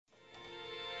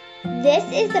This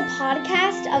is the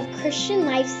podcast of Christian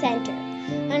Life Center,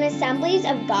 an Assemblies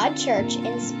of God church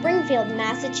in Springfield,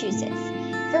 Massachusetts.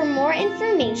 For more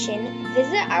information,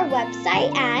 visit our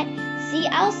website at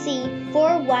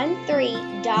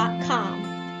clc413.com.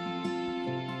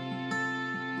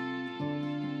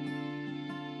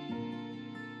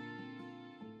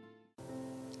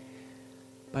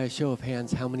 By a show of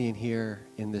hands, how many in here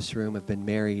in this room have been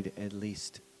married at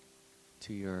least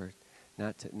to your,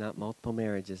 not multiple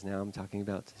marriages now, I'm talking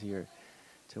about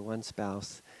to one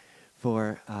spouse,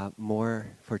 for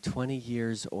 20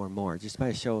 years or more? Just by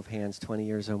a show of hands, 20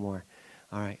 years or more.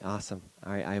 All right, awesome.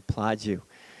 All right, I applaud you,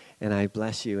 and I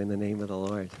bless you in the name of the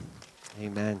Lord.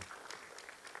 Amen.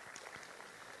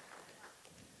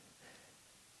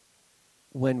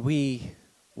 When we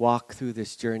walk through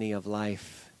this journey of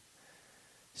life,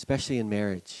 especially in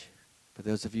marriage, for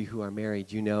those of you who are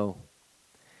married, you know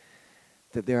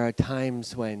that there are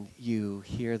times when you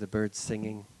hear the birds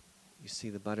singing, you see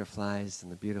the butterflies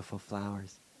and the beautiful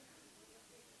flowers,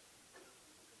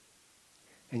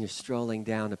 and you're strolling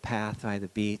down a path by the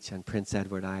beach on Prince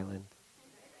Edward Island.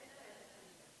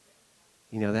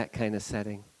 You know, that kind of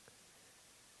setting.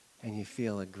 And you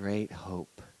feel a great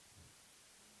hope.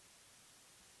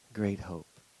 Great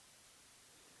hope.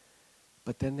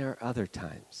 But then there are other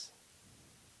times,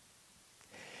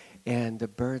 and the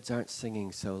birds aren't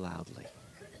singing so loudly.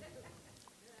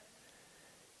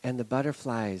 And the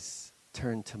butterflies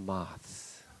turn to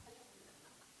moths.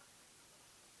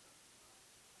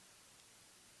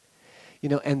 You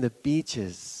know, and the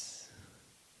beaches,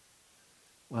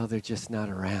 well, they're just not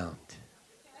around.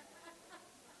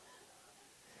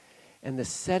 And the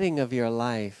setting of your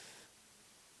life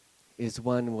is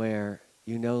one where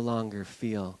you no longer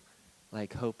feel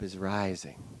like hope is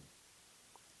rising,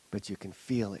 but you can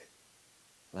feel it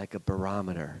like a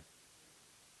barometer.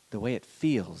 The way it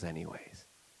feels, anyways,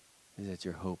 is that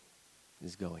your hope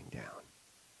is going down.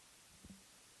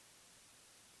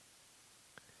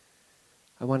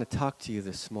 I want to talk to you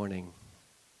this morning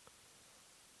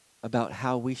about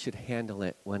how we should handle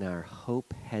it when our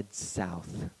hope heads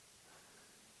south.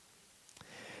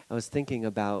 I was thinking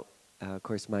about, of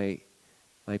course, my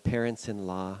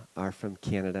parents-in-law are from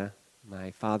Canada.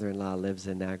 My father-in-law lives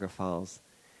in Niagara Falls.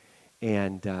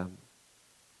 And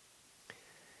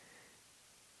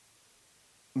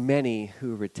many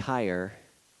who retire,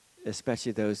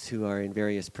 especially those who are in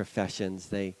various professions,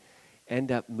 they end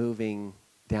up moving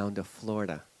down to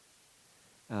Florida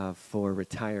for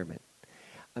retirement.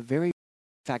 In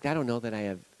fact, I don't know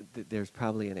that there's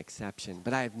probably an exception,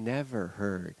 but I've never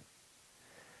heard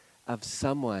of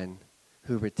someone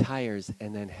who retires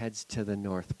and then heads to the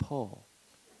North Pole.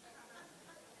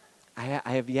 I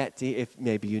have yet to, if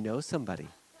maybe you know somebody,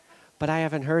 but I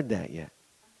haven't heard that yet.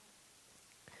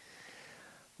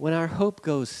 When our hope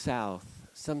goes south,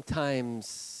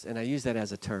 sometimes, and I use that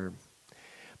as a term,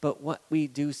 but what we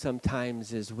do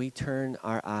sometimes is we turn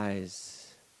our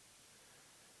eyes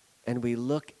and we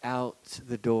look out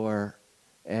the door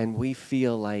and we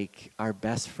feel like our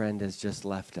best friend has just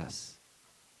left us,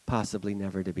 possibly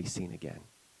never to be seen again.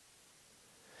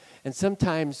 And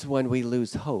sometimes when we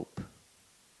lose hope,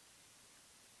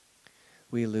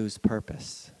 we lose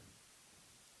purpose.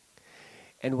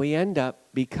 And we end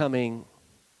up becoming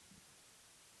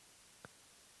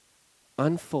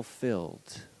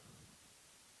unfulfilled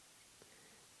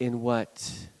in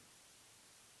what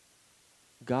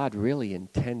God really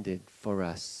intended for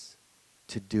us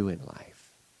to do in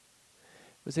life.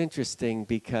 It was interesting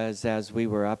because as we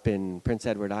were up in Prince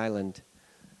Edward Island,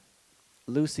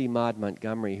 Lucy Maud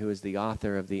Montgomery, who is the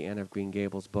author of the Anne of Green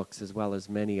Gables books as well as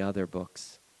many other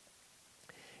books,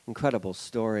 incredible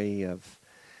story of,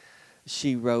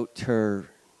 she wrote her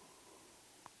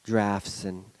drafts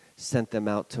and sent them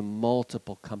out to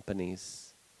multiple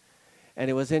companies. And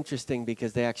it was interesting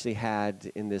because they actually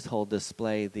had in this whole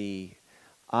display the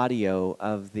audio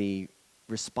of the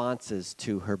responses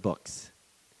to her books.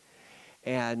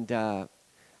 And I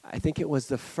think it was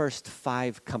the first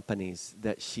 5 companies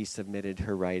that she submitted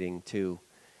her writing to.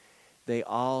 They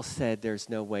all said, there's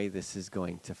no way this is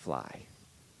going to fly.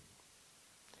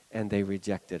 And they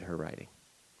rejected her writing.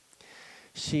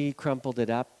 She crumpled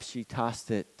it up, she tossed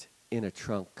it in a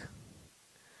trunk,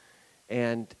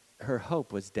 and her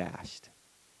hope was dashed.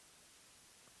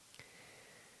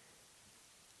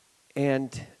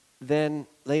 And then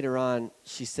later on,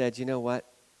 she said, you know what?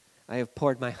 I have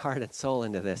poured my heart and soul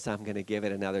into this. I'm going to give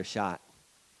it another shot.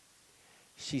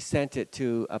 She sent it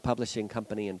to a publishing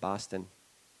company in Boston,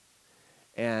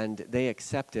 and they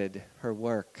accepted her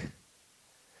work,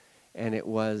 and it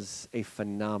was a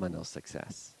phenomenal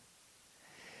success.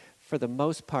 For the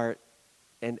most part,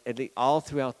 all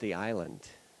throughout the island,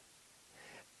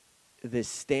 the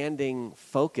standing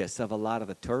focus of a lot of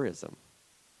the tourism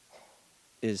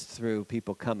is through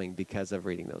people coming because of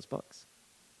reading those books.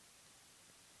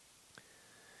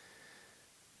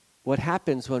 What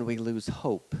happens when we lose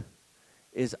hope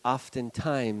is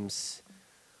oftentimes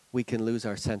we can lose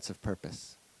our sense of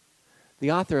purpose.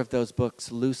 The author of those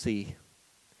books, Lucy,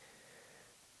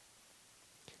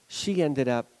 she ended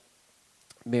up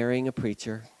marrying a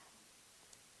preacher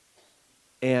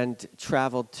and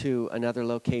traveled to another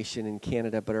location in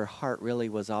Canada, but her heart really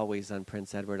was always on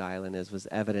Prince Edward Island, as was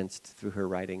evidenced through her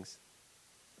writings.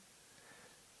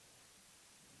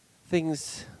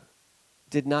 Things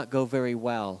did not go very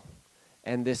well,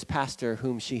 and this pastor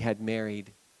whom she had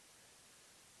married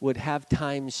would have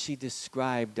times she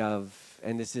described of,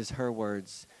 and this is her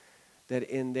words, that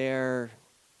in their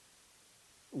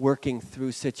working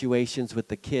through situations with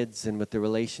the kids and with the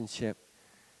relationship,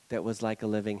 that was like a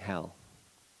living hell.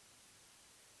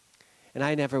 And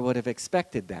I never would have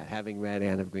expected that, having read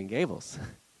Anne of Green Gables.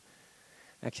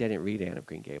 Actually, I didn't read Anne of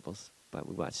Green Gables, but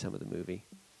we watched some of the movie.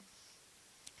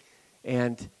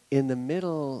 And in the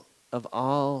middle of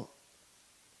all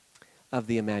of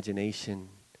the imagination,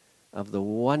 of the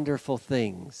wonderful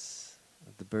things,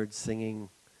 of the birds singing,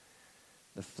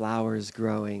 the flowers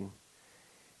growing,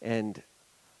 and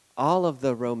all of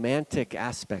the romantic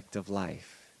aspect of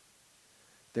life,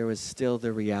 there was still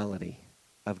the reality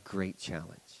of great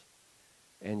challenge.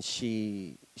 And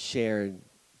she shared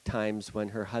times when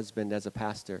her husband, as a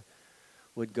pastor,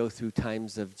 would go through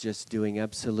times of just doing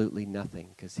absolutely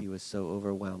nothing because he was so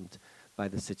overwhelmed by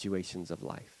the situations of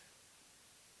life.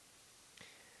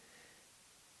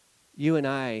 You and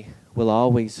I will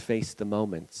always face the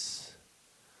moments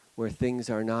where things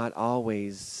are not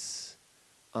always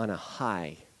on a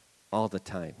high all the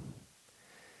time.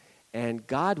 And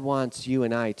God wants you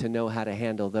and I to know how to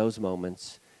handle those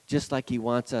moments, just like he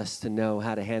wants us to know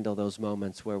how to handle those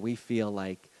moments where we feel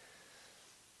like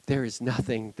there is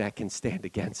nothing that can stand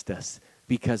against us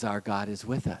because our God is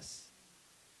with us.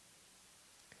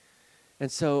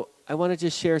 And so I want to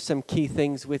just share some key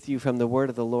things with you from the word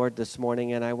of the Lord this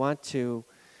morning, and I want to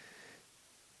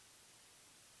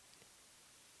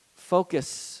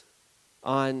focus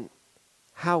on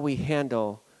how we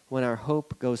handle when our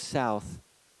hope goes south.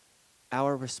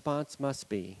 Our response must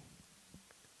be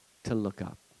to look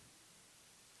up.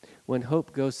 When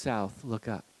hope goes south, look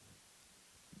up.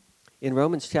 In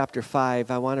Romans chapter 5,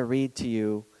 I want to read to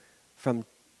you from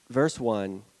verse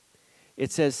 1.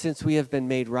 It says, "Since we have been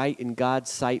made right in God's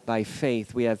sight by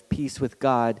faith, we have peace with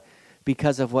God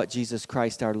because of what Jesus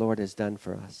Christ our Lord has done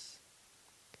for us.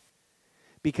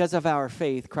 Because of our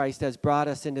faith, Christ has brought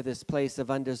us into this place of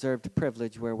undeserved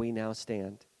privilege where we now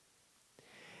stand.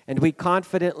 And we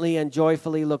confidently and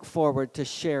joyfully look forward to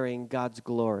sharing God's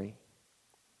glory.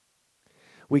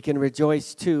 We can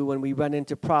rejoice, too, when we run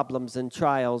into problems and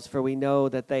trials, for we know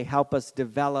that they help us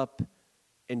develop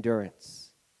endurance.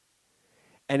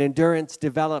 And endurance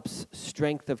develops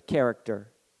strength of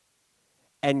character.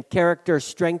 And character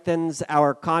strengthens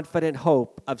our confident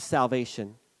hope of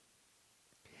salvation.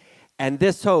 And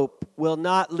this hope will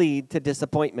not lead to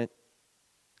disappointment.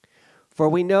 For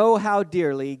we know how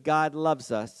dearly God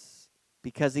loves us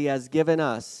because he has given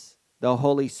us the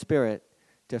Holy Spirit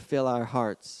to fill our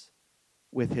hearts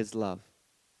with his love."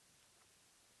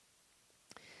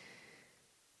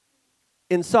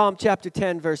 In Psalm chapter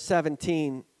 10, verse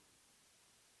 17,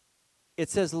 it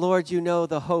says, "Lord, you know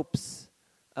the hopes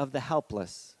of the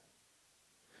helpless.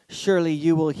 Surely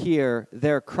you will hear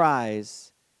their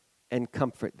cries and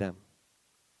comfort them."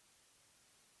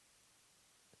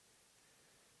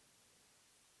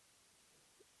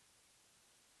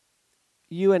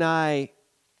 You and I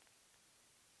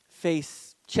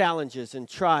face challenges and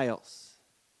trials.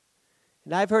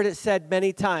 And I've heard it said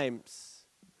many times,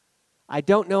 I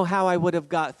don't know how I would have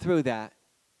got through that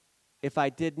if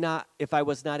I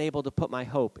was not able to put my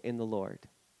hope in the Lord.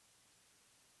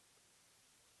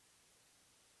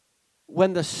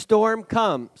 When the storm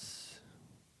comes,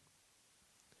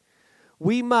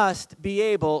 we must be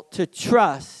able to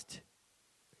trust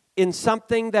in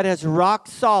something that is rock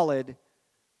solid,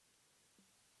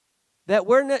 that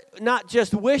we're not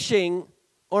just wishing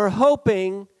or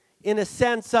hoping in a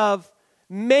sense of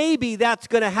maybe that's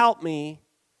going to help me,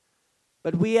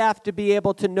 but we have to be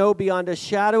able to know beyond a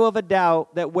shadow of a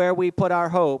doubt that where we put our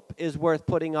hope is worth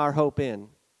putting our hope in.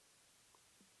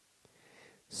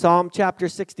 Psalm chapter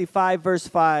 65, verse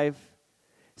 5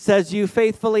 says, "You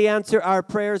faithfully answer our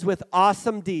prayers with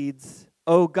awesome deeds,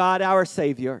 O God, our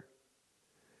Savior.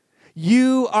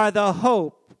 You are the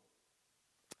hope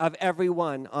of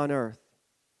everyone on earth."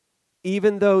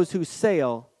 even those who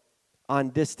sail on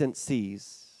distant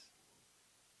seas.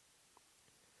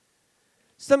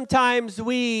 Sometimes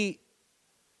we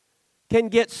can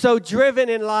get so driven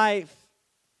in life,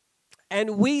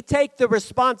 and we take the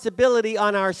responsibility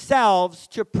on ourselves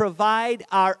to provide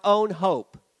our own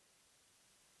hope.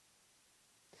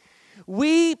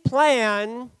 We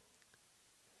plan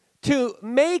to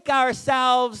make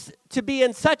ourselves to be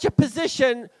in such a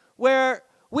position where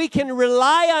we can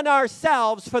rely on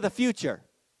ourselves for the future.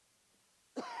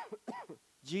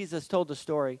 Jesus told the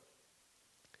story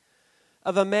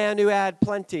of a man who had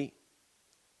plenty.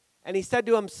 And he said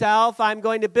to himself, I'm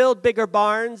going to build bigger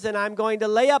barns and I'm going to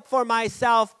lay up for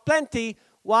myself plenty.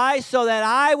 Why? So that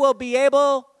I will be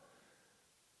able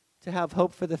to have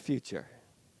hope for the future.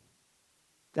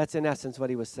 That's in essence what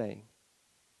he was saying.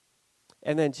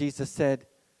 And then Jesus said,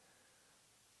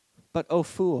 but oh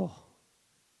fool,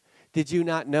 did you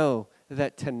not know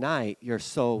that tonight your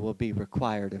soul will be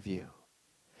required of you?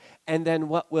 And then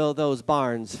what will those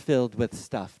barns filled with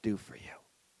stuff do for you?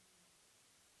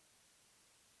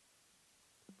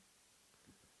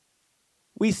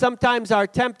 We sometimes are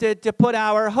tempted to put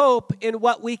our hope in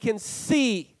what we can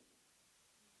see.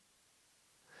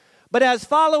 But as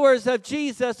followers of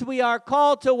Jesus, we are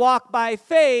called to walk by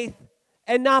faith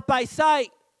and not by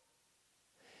sight.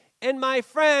 And my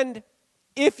friend,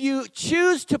 if you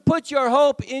choose to put your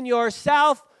hope in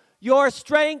yourself, your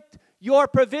strength, your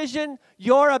provision,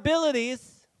 your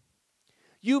abilities,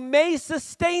 you may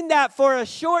sustain that for a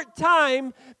short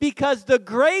time because the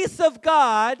grace of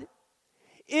God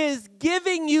is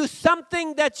giving you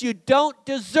something that you don't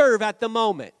deserve at the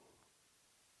moment.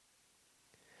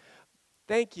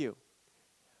 Thank you.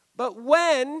 But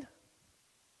when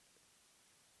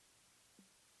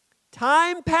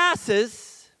time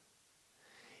passes,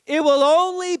 it will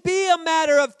only be a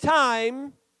matter of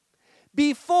time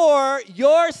before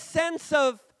your sense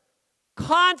of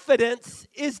confidence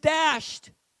is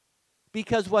dashed,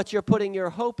 because what you're putting your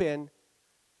hope in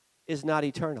is not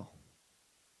eternal.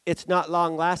 It's not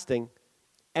long-lasting,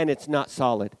 and it's not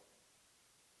solid.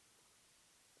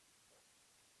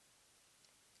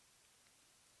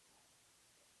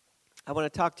 I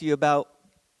want to talk to you about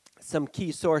some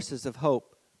key sources of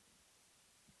hope.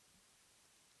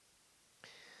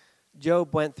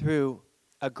 Job went through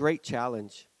a great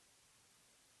challenge.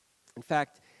 In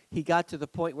fact, he got to the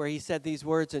point where he said these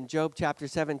words in Job chapter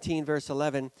 17, verse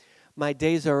 11, my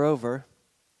days are over,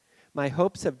 my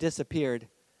hopes have disappeared,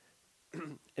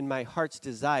 and my heart's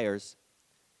desires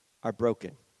are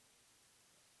broken.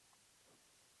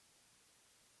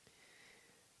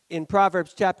 In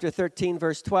Proverbs chapter 13,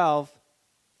 verse 12,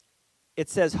 it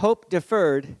says, hope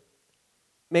deferred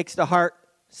makes the heart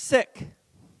sick,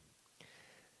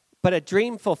 but a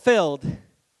dream fulfilled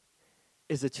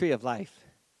is a tree of life.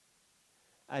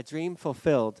 A dream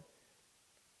fulfilled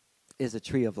is a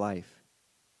tree of life.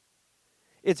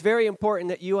 It's very important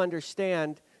that you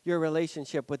understand your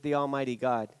relationship with the Almighty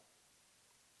God.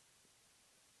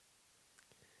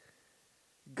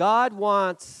 God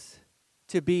wants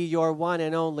to be your one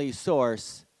and only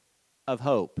source of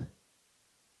hope.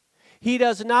 He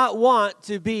does not want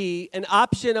to be an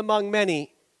option among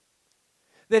many,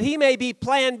 that he may be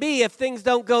plan B if things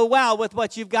don't go well with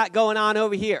what you've got going on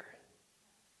over here.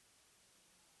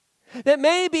 That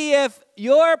maybe if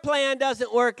your plan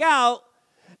doesn't work out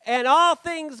and all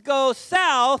things go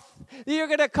south, you're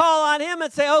going to call on him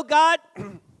and say, oh God,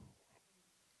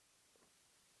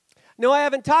 no, I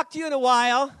haven't talked to you in a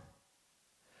while,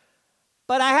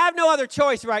 but I have no other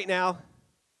choice right now.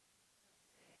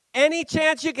 Any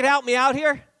chance you could help me out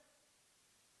here?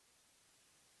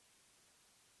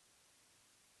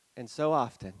 And so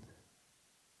often,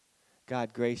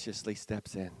 God graciously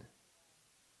steps in.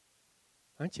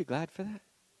 Aren't you glad for that?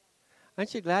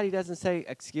 Aren't you glad he doesn't say,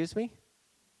 excuse me?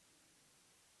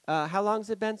 How long has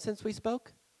it been since we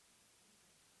spoke?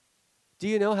 Do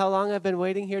you know how long I've been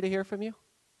waiting here to hear from you?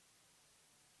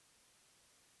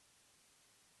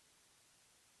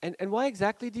 And why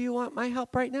exactly do you want my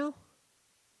help right now?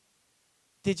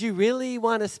 Did you really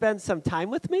want to spend some time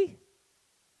with me?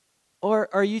 Or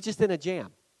are you just in a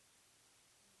jam?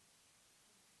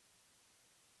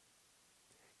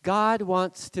 God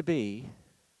wants to be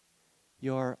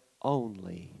your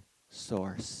only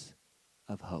source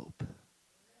of hope.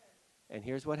 And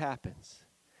here's what happens.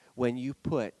 When you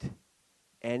put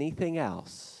anything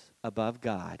else above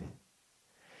God,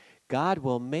 God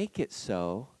will make it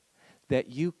so that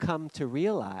you come to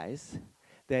realize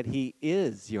that he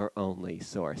is your only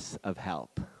source of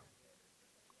help.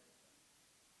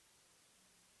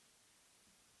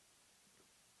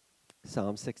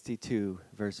 Psalm 62,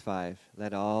 verse 5,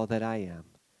 let all that I am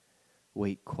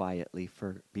wait quietly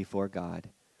before God,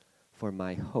 for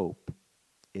my hope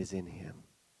is in him.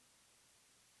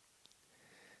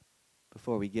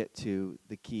 Before we get to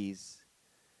the keys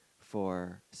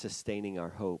for sustaining our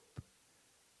hope,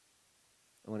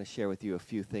 I want to share with you a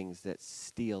few things that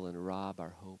steal and rob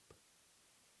our hope.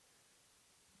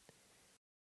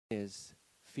 Is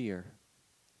fear.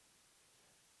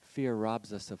 Fear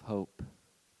robs us of hope.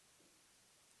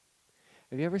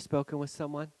 Have you ever spoken with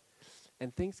someone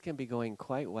and things can be going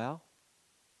quite well,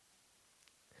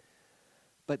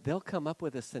 but they'll come up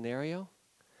with a scenario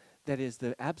that is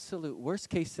the absolute worst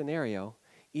case scenario,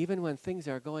 even when things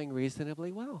are going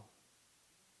reasonably well?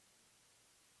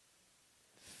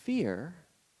 Fear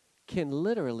can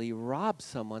literally rob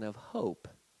someone of hope,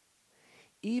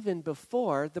 even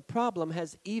before the problem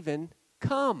has even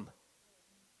come.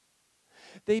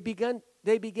 They begin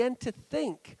to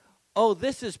think, oh,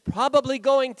 this is probably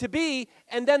going to be,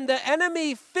 and then the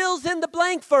enemy fills in the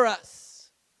blank for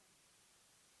us.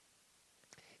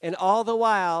 And all the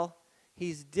while,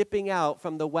 he's dipping out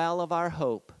from the well of our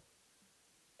hope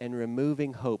and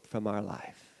removing hope from our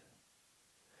life.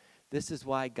 This is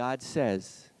why God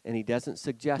says, and he doesn't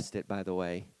suggest it, by the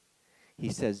way, he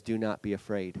says, do not be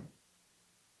afraid.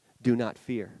 Do not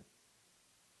fear.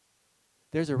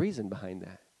 There's a reason behind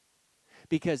that.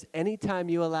 Because anytime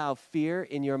you allow fear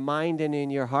in your mind and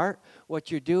in your heart, what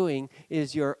you're doing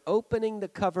is you're opening the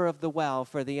cover of the well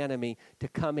for the enemy to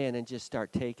come in and just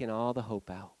start taking all the hope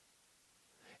out.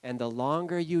 And the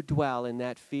longer you dwell in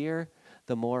that fear,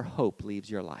 the more hope leaves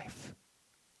your life.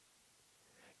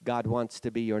 God wants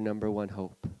to be your number one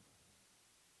hope.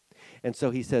 And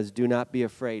so he says, do not be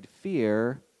afraid.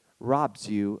 Fear robs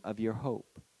you of your hope.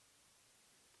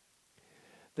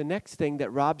 The next thing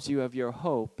that robs you of your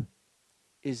hope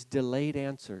is delayed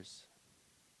answers.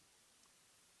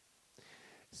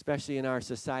 Especially in our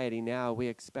society now, we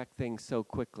expect things so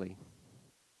quickly.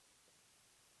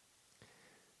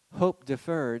 Hope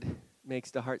deferred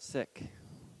makes the heart sick.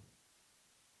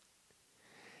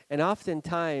 And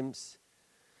oftentimes,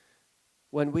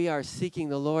 when we are seeking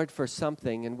the Lord for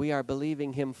something and we are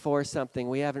believing him for something,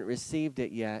 we haven't received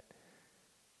it yet,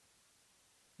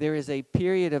 there is a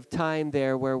period of time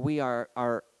there where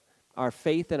our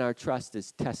faith and our trust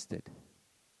is tested.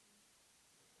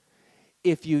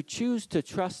 If you choose to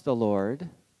trust the Lord,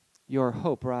 your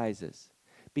hope rises.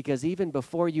 Because even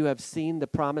before you have seen the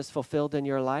promise fulfilled in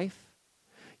your life,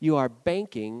 you are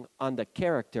banking on the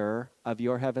character of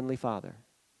your Heavenly Father.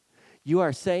 You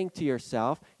are saying to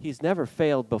yourself, he's never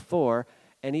failed before,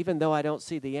 and even though I don't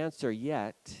see the answer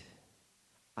yet,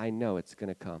 I know it's going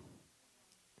to come.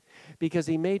 Because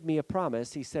he made me a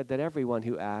promise. He said that everyone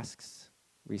who asks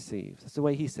receives. That's the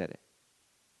way he said it.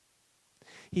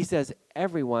 He says,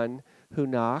 everyone who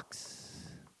knocks,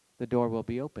 the door will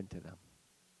be open to them.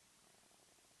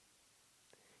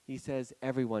 He says,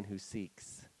 everyone who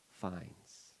seeks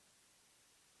finds.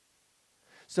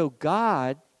 So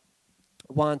God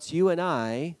wants you and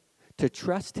I to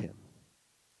trust him.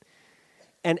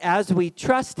 And as we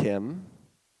trust him,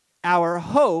 our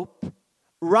hope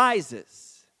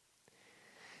rises.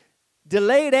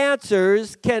 Delayed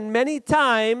answers can many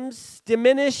times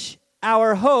diminish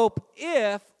our hope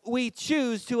if we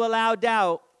choose to allow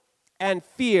doubt and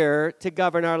fear to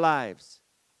govern our lives.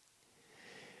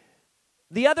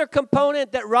 The other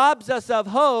component that robs us of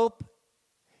hope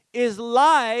is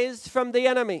lies from the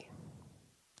enemy.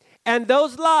 And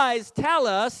those lies tell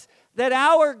us that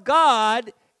our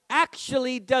God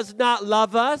actually does not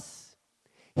love us.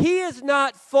 He is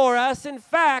not for us. In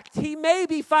fact, he may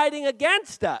be fighting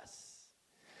against us.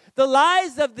 The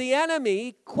lies of the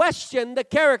enemy question the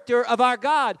character of our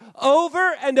God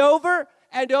over and over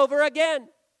and over again.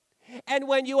 And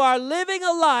when you are living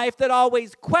a life that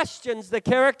always questions the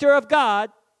character of God,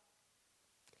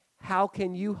 how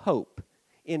can you hope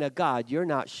in a God you're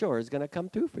not sure is going to come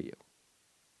through for you?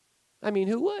 I mean,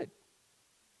 who would?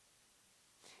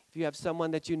 If you have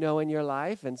someone that you know in your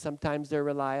life, and sometimes they're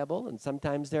reliable and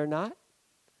sometimes they're not,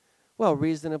 well,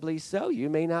 reasonably so, you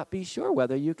may not be sure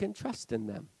whether you can trust in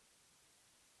them.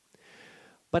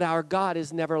 But our God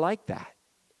is never like that.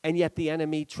 And yet the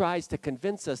enemy tries to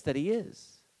convince us that he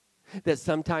is. That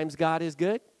sometimes God is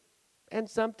good, and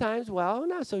sometimes, well,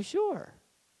 not so sure.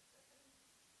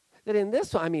 That in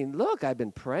this one, I mean, look, I've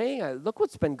been praying. Look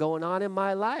what's been going on in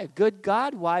my life. Good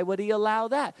God, why would he allow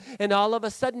that? And all of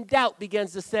a sudden, doubt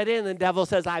begins to set in, and the devil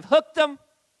says, I've hooked him.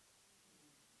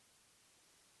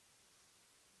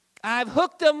 I've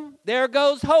hooked him. There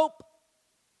goes hope.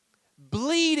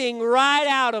 Bleeding right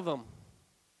out of him.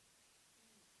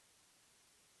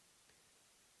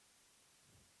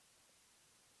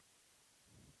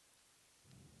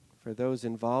 For those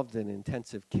involved in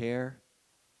intensive care,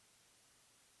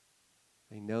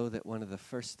 they know that one of the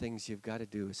first things you've got to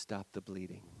do is stop the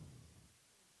bleeding.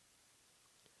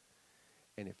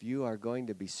 And if you are going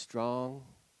to be strong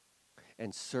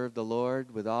and serve the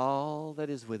Lord with all that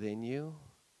is within you,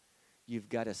 you've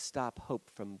got to stop hope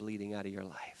from bleeding out of your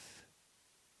life.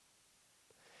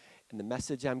 And the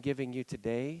message I'm giving you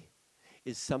today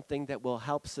is something that will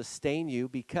help sustain you,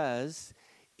 because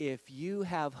if you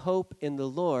have hope in the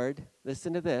Lord,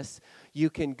 listen to this, you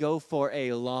can go for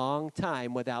a long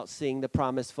time without seeing the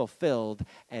promise fulfilled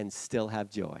and still have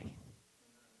joy.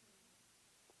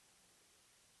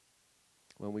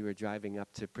 When we were driving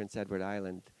up to Prince Edward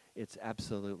Island, it's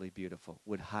absolutely beautiful.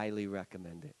 Would highly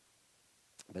recommend it.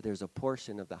 But there's a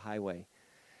portion of the highway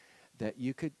that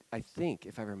you could, I think,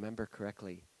 if I remember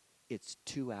correctly, it's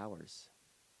 2 hours.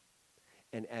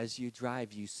 And as you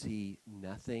drive, you see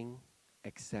nothing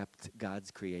except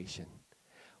God's creation.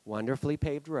 Wonderfully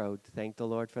paved road, thank the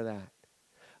Lord for that.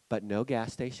 But no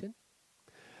gas station,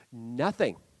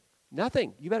 nothing.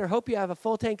 You better hope you have a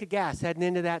full tank of gas heading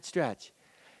into that stretch.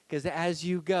 Because as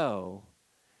you go,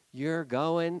 you're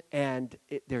going and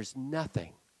there's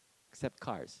nothing except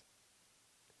cars.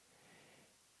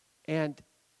 And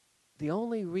the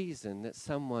only reason that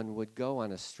someone would go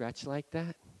on a stretch like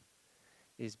that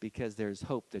is because there's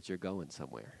hope that you're going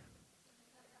somewhere.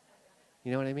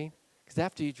 You know what I mean? Because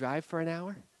after you drive for an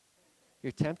hour,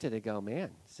 you're tempted to go,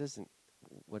 man, this isn't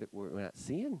what we're not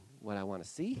seeing what I want to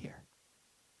see here.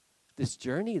 This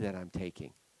journey that I'm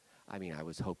taking. I mean, I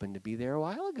was hoping to be there a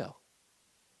while ago.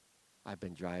 I've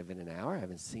been driving an hour. I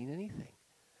haven't seen anything.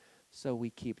 So we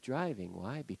keep driving.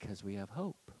 Why? Because we have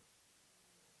hope.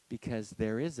 Because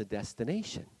there is a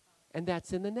destination. And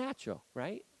that's in the natural,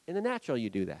 right? In the natural, you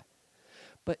do that.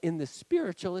 But in the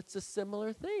spiritual, it's a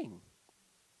similar thing.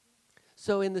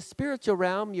 So in the spiritual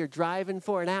realm, you're driving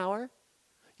for an hour.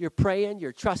 You're praying.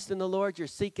 You're trusting the Lord. You're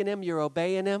seeking Him. You're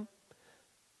obeying Him.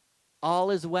 All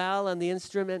is well on the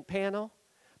instrument panel.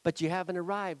 But you haven't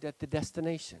arrived at the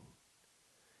destination.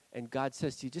 And God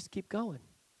says to you, just keep going.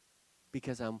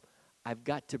 Because I've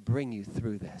got to bring you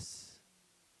through this.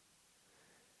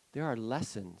 There are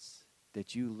lessons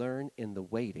that you learn in the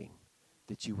waiting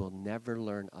that you will never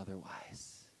learn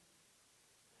otherwise.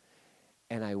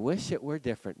 And I wish it were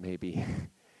different maybe.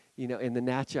 You know, in the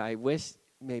natural, I wish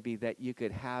maybe that you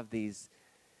could have these.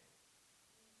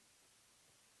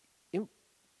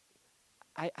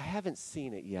 I haven't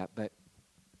seen it yet, but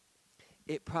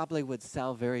it probably would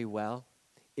sell very well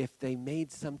if they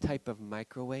made some type of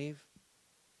microwave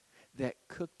that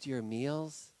cooked your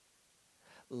meals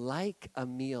like a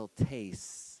meal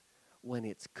tastes when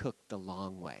it's cooked the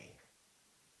long way.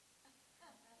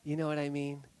 You know what I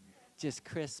mean? Just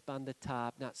crisp on the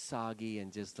top, not soggy,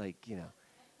 and just like, you know.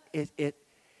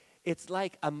 It's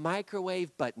like a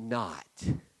microwave, but not.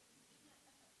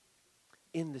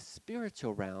 In the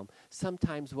spiritual realm,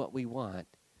 sometimes what we want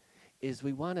is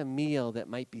we want a meal that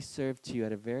might be served to you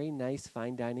at a very nice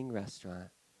fine dining restaurant,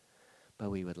 but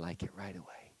we would like it right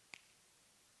away.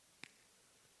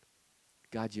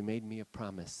 God, you made me a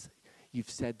promise. You've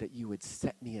said that you would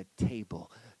set me a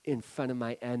table in front of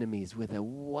my enemies with a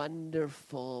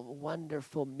wonderful,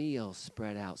 wonderful meal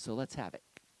spread out. So let's have it.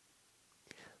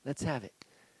 Let's have it.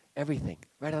 Everything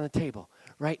right on the table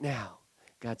right now.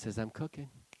 God says, I'm cooking.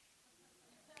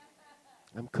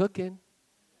 I'm cooking.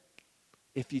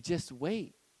 If you just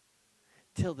wait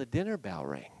till the dinner bell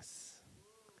rings,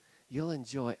 you'll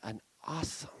enjoy an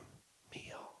awesome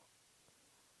meal.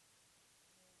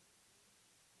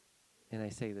 And I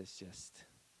say this just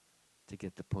to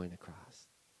get the point across.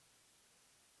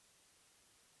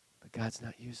 But God's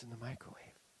not using the microwave.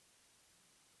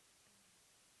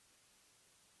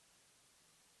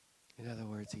 In other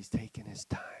words, He's taking His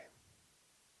time.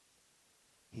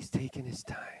 He's taking His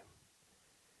time.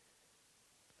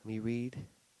 Let me read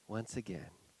once again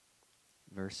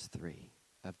verse 3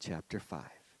 of chapter 5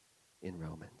 in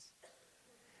Romans.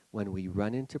 When we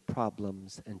run into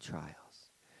problems and trials,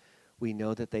 we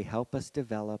know that they help us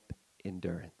develop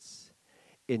endurance.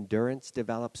 Endurance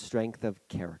develops strength of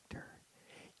character.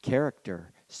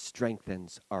 Character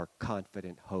strengthens our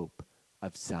confident hope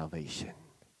of salvation.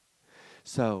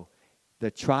 So the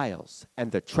trials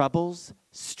and the troubles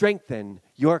strengthen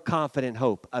your confident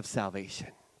hope of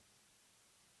salvation.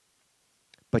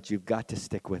 But you've got to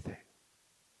stick with it.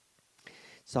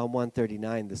 Psalm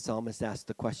 139, the psalmist asked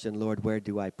the question, Lord, where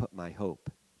do I put my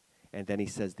hope? And then he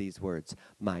says these words,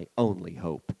 my only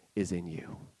hope is in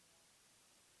you.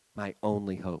 My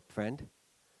only hope. Friend,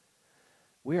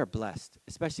 we are blessed,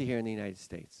 especially here in the United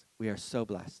States. We are so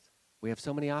blessed. We have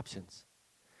so many options.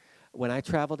 When I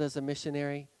traveled as a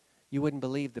missionary, You wouldn't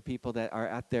believe the people that are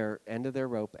at their end of their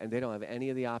rope and they don't have any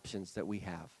of the options that we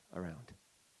have around.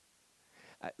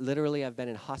 Literally, I've been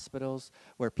in hospitals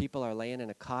where people are laying in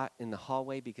a cot in the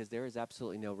hallway because there is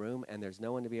absolutely no room and there's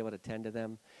no one to be able to tend to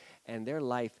them, and their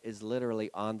life is literally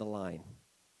on the line.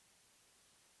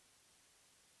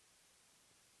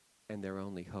 And their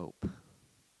only hope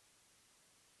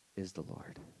is the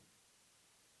Lord,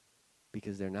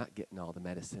 because they're not getting all the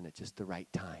medicine at just the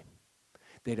right time.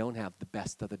 They don't have the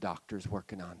best of the doctors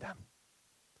working on them.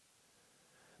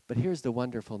 But here's the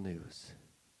wonderful news.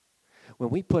 When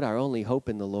we put our only hope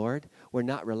in the Lord, we're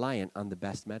not reliant on the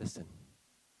best medicine.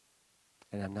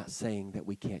 And I'm not saying that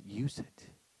we can't use it,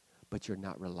 but you're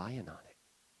not relying on it.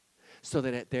 So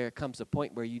that there comes a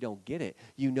point where you don't get it,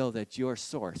 you know that your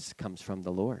source comes from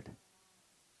the Lord.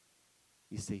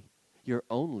 You see, your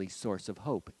only source of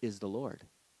hope is the Lord.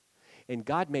 And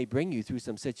God may bring you through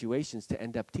some situations to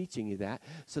end up teaching you that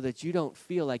so that you don't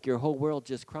feel like your whole world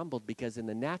just crumbled because in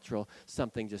the natural,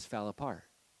 something just fell apart.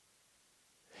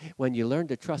 When you learn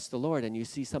to trust the Lord and you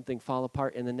see something fall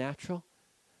apart in the natural,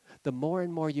 the more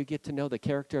and more you get to know the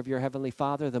character of your Heavenly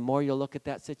Father, the more you'll look at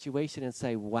that situation and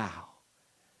say, wow,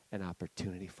 an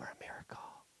opportunity for a miracle.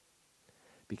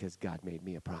 Because God made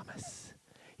me a promise.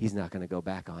 He's not going to go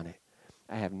back on it.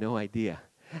 I have no idea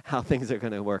how things are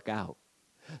going to work out.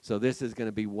 So this is going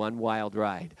to be one wild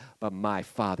ride, but my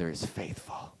Father is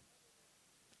faithful,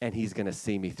 and He's going to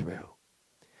see me through.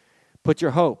 Put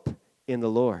your hope in the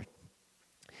Lord.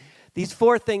 These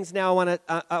 4 things now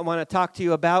I want to talk to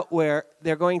you about where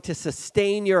they're going to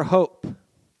sustain your hope.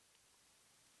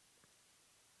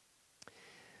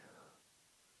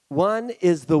 One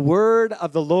is the word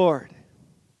of the Lord.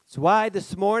 It's why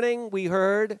this morning we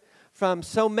heard from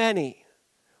so many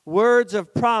words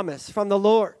of promise from the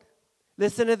Lord.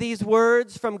 Listen to these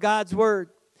words from God's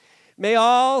word. May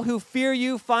all who fear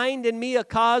you find in me a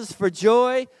cause for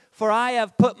joy, for I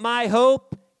have put my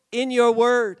hope in your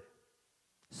word.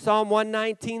 Psalm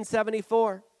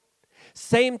 119:74.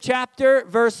 Same chapter,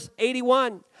 verse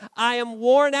 81. I am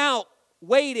worn out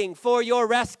waiting for your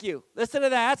rescue. Listen to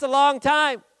that. That's a long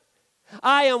time.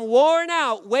 I am worn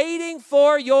out waiting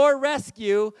for your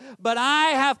rescue, but I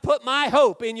have put my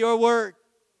hope in your word.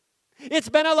 It's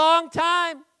been a long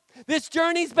time. This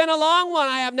journey's been a long one.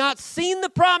 I have not seen the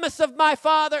promise of my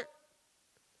Father,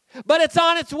 but it's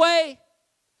on its way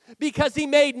because He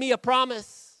made me a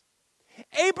promise.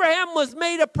 Abraham was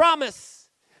made a promise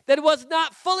that was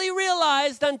not fully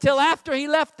realized until after he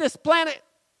left this planet.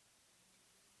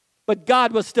 But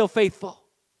God was still faithful.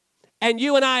 And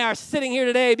you and I are sitting here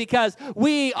today because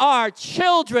we are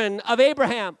children of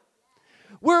Abraham.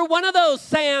 We're one of those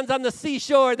sands on the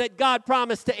seashore that God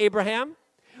promised to Abraham.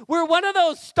 We're one of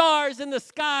those stars in the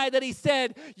sky that He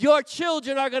said, your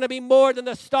children are going to be more than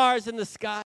the stars in the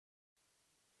sky.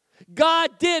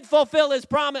 God did fulfill His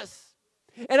promise.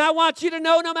 And I want you to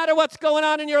know, no matter what's going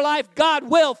on in your life, God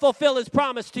will fulfill His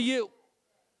promise to you.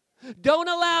 Don't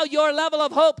allow your level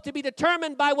of hope to be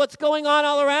determined by what's going on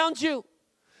all around you.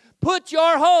 Put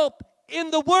your hope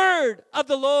in the word of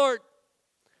the Lord.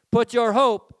 Put your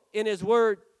hope in His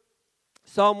word.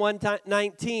 Psalm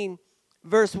 119,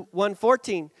 verse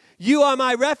 114. You are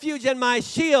my refuge and my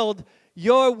shield.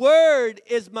 Your word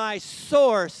is my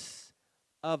source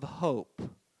of hope.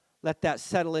 Let that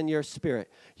settle in your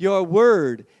spirit. Your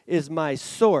word is my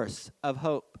source of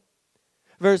hope.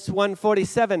 Verse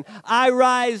 147, I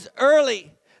rise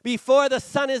early before the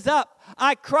sun is up.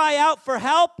 I cry out for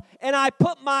help, and I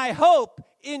put my hope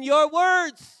in your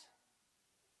words.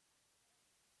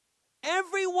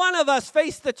 Every one of us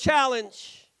face the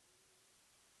challenge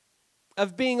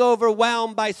of being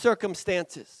overwhelmed by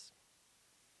circumstances.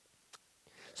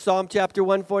 Psalm chapter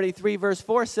 143, verse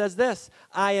 4 says this,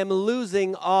 I am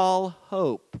losing all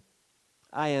hope.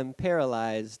 I am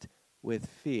paralyzed with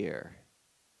fear.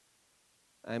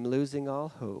 I'm losing all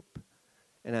hope,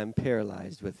 and I'm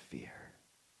paralyzed with fear.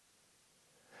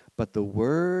 But the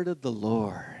word of the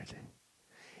Lord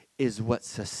is what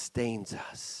sustains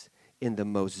us in the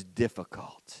most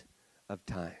difficult of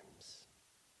times.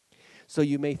 So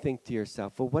you may think to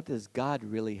yourself, well, what does God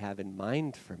really have in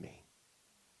mind for me?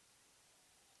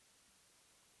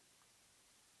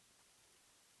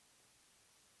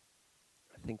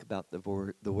 Think about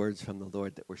the words from the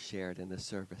Lord that were shared in the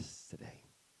service today.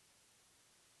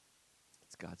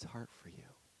 It's God's heart for you.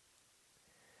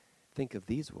 Think of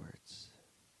these words.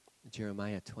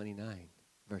 Jeremiah 29,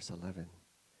 verse 11.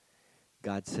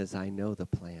 God says, I know the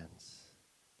plans.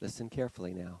 Listen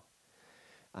carefully now.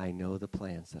 I know the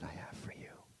plans that I have for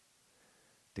you,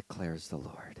 declares the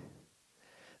Lord.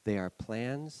 They are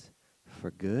plans for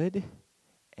good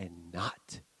and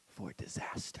not for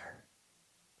disaster.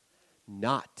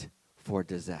 not for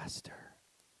disaster,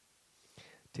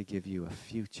 to give you a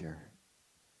future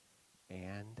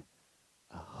and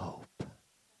a hope.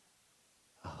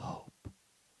 A hope.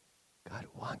 God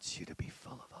wants you to be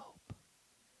full of hope.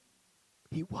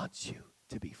 He wants you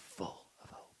to be full of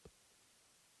hope.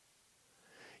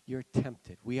 You're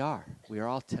tempted. We are. We are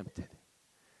all tempted.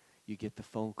 You get the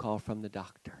phone call from the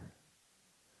doctor.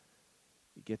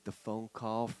 You get the phone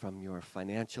call from your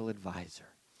financial advisor.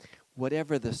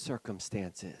 Whatever the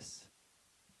circumstance is.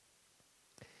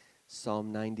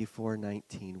 Psalm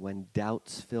 94:19, when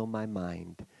doubts fill my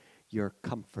mind, your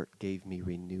comfort gave me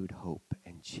renewed hope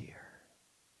and cheer.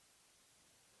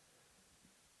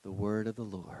 The word of the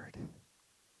Lord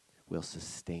will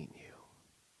sustain you.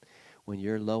 When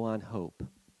you're low on hope,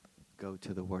 go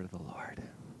to the word of the Lord.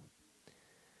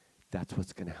 That's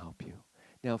what's going to help you.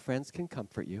 Now, friends can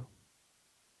comfort you,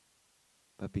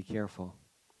 but be careful,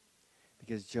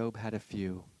 because Job had a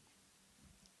few.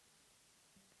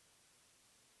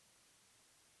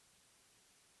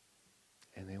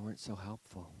 And they weren't so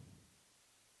helpful.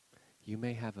 You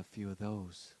may have a few of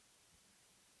those.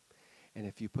 And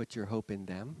if you put your hope in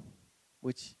them,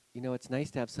 which, it's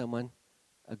nice to have someone,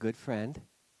 a good friend.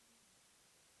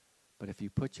 But if you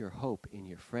put your hope in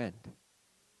your friend,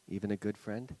 even a good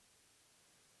friend,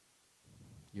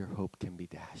 your hope can be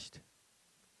dashed.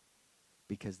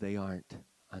 Because they aren't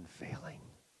unfailing.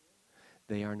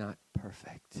 They are not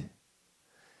perfect.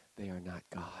 They are not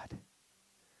God.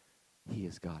 He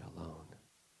is God alone.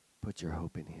 Put your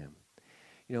hope in him.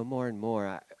 More and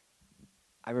more,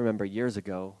 I remember years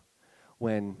ago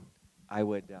when I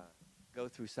would go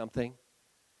through something,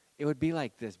 it would be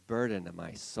like this burden to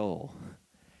my soul.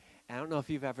 I don't know if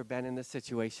you've ever been in this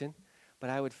situation, but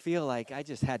I would feel like I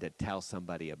just had to tell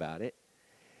somebody about it.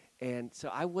 And so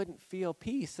I wouldn't feel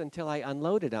peace until I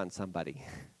unloaded on somebody.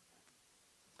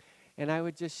 And I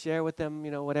would just share with them,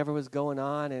 whatever was going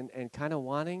on and kind of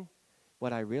wanting.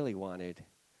 What I really wanted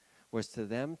was to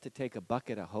them to take a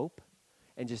bucket of hope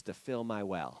and just to fill my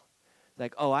well.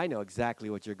 Like, oh, I know exactly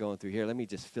what you're going through here. Let me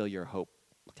just fill your hope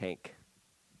tank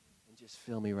and just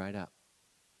fill me right up.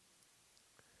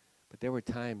 But there were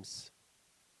times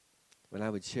when I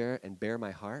would share and bare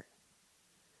my heart,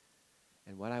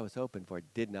 and what I was hoping for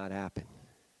did not happen.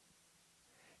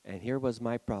 And here was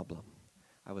my problem.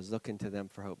 I was looking to them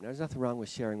for hope. Now, there's nothing wrong with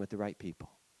sharing with the right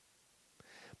people.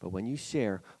 But when you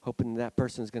share, hoping that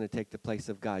person is going to take the place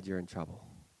of God, you're in trouble.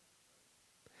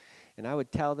 And I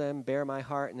would tell them, bare my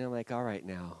heart, and they're like, all right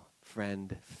now,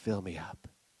 friend, fill me up.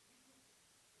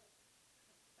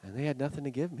 And they had nothing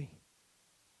to give me.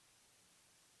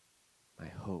 My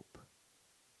hope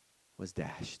was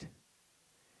dashed.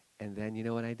 And then you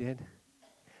know what I did?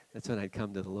 That's when I'd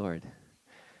come to the Lord.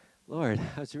 Lord,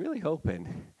 I was really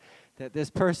hoping that this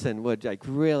person would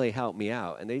really help me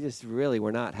out. And they just really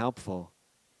were not helpful.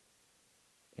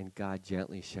 And God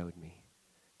gently showed me,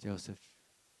 Joseph,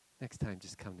 next time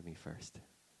just come to me first.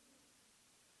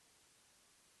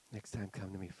 Next time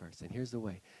come to me first. And here's the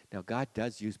way. Now, God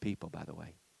does use people, by the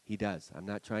way. He does. I'm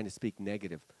not trying to speak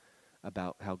negative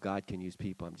about how God can use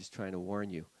people. I'm just trying to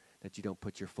warn you that you don't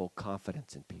put your full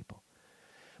confidence in people.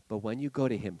 But when you go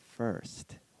to him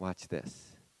first, watch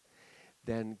this,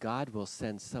 then God will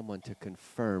send someone to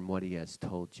confirm what he has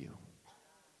told you.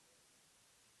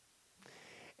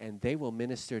 And they will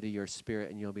minister to your spirit,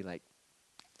 and you'll be like,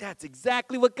 that's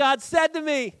exactly what God said to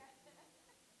me.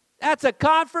 That's a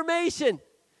confirmation.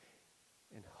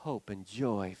 And hope and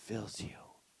joy fills you.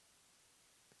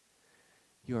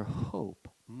 Your hope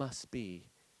must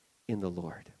be in the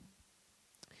Lord.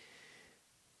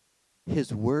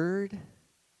 His word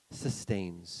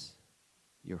sustains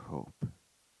your hope.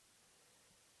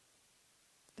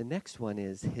 The next one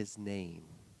is his name.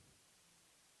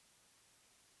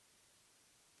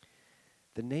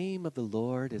 The name of the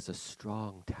Lord is a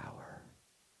strong tower.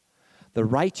 The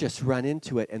righteous run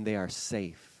into it and they are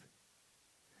safe.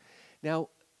 Now,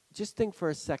 just think for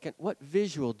a second, what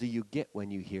visual do you get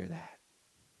when you hear that?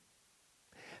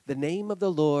 The name of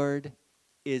the Lord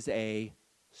is a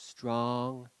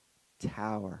strong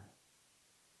tower.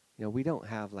 We don't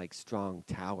have strong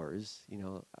towers,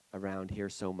 around here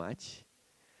so much.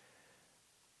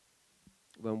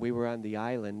 When we were on the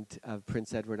island of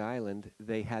Prince Edward Island,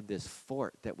 they had this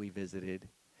fort that we visited.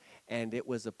 And it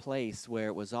was a place where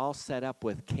it was all set up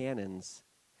with cannons.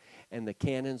 And the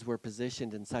cannons were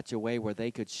positioned in such a way where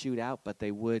they could shoot out, but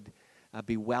they would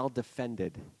be well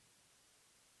defended.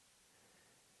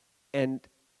 And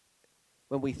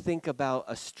when we think about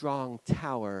a strong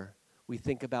tower, we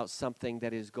think about something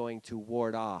that is going to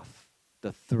ward off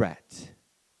the threat.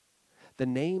 The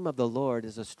name of the Lord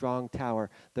is a strong tower.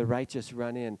 The righteous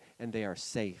run in and they are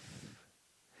safe.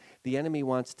 The enemy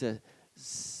wants to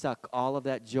suck all of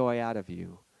that joy out of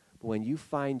you. But when you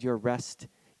find your rest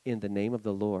in the name of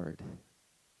the Lord,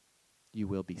 you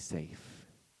will be safe.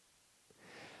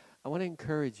 I want to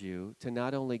encourage you to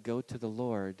not only go to the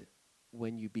Lord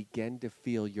when you begin to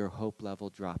feel your hope level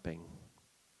dropping.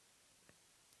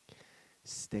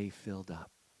 Stay filled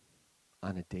up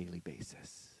on a daily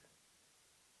basis.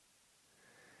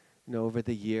 You know, over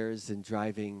the years in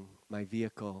driving my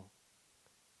vehicle,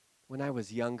 when I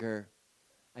was younger,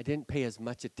 I didn't pay as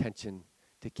much attention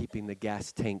to keeping the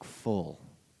gas tank full.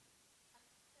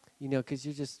 You know, because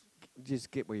you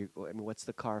just get where you're, I mean, what's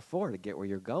the car for? To get where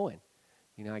you're going.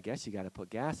 You know, I guess you got to put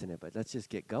gas in it, but let's just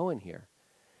get going here.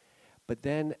 But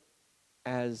then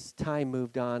as time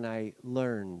moved on, I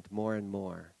learned more and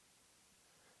more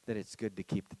that it's good to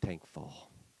keep the tank full.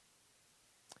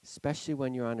 Especially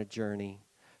when you're on a journey.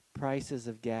 Prices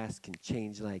of gas can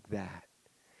change like that.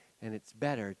 And it's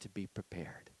better to be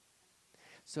prepared.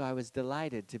 So I was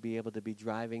delighted to be able to be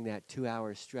driving that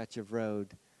 2-hour stretch of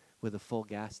road with a full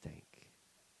gas tank.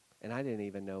 And I didn't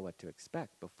even know what to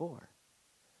expect before.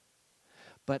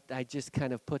 But I just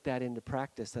kind of put that into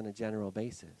practice on a general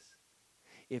basis.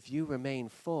 If you remain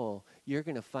full, you're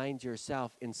going to find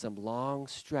yourself in some long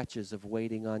stretches of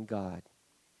waiting on God.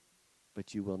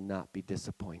 But you will not be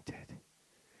disappointed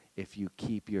if you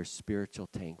keep your spiritual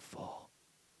tank full.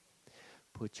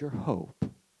 Put your hope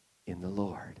in the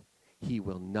Lord. He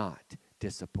will not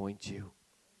disappoint you.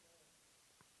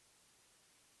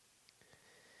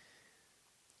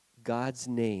 God's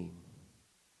name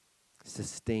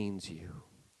sustains you.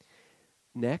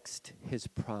 Next, his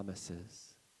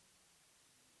promises.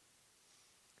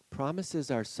 Promises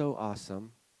are so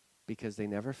awesome because they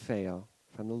never fail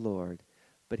from the Lord.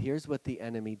 But here's what the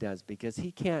enemy does, because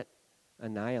he can't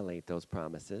annihilate those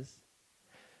promises.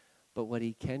 But what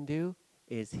he can do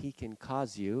is he can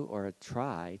cause you, or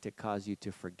try to cause you,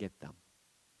 to forget them,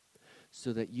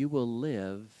 so that you will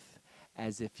live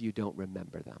as if you don't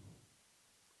remember them.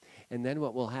 And then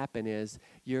what will happen is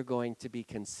you're going to be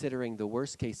considering the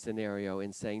worst case scenario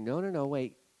and saying, no,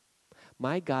 wait.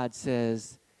 My God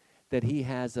says that he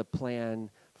has a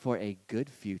plan for a good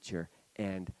future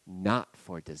and not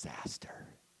for disaster.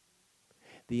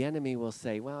 The enemy will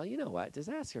say, well, you know what?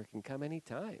 Disaster can come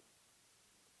anytime.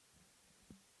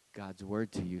 God's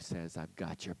word to you says, I've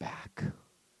got your back.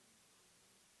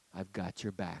 I've got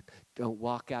your back. Don't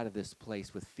walk out of this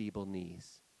place with feeble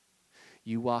knees.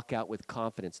 You walk out with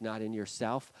confidence, not in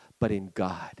yourself, but in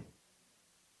God.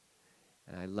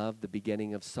 And I love the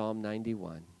beginning of Psalm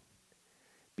 91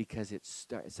 because it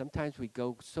starts. Sometimes we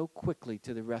go so quickly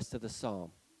to the rest of the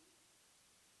psalm.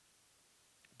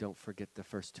 Don't forget the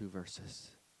first 2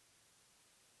 verses.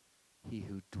 He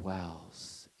who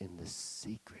dwells in the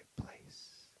secret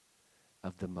place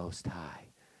of the Most High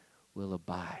will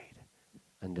abide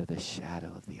under the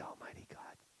shadow of the Almighty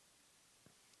God.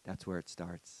 That's where it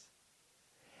starts.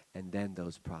 And then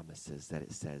those promises that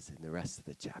it says in the rest of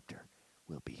the chapter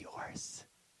will be yours.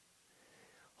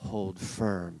 Hold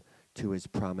firm to his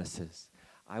promises.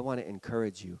 I want to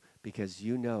encourage you because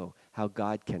you know how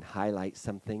God can highlight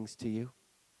some things to you.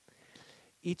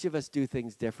 Each of us do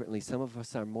things differently. Some of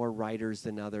us are more writers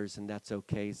than others, and that's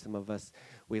okay. Some of us,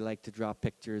 we like to draw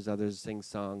pictures, others sing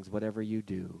songs, whatever you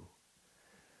do.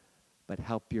 But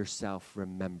help yourself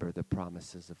remember the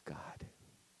promises of God.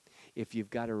 If you've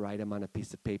got to write them on a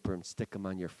piece of paper and stick them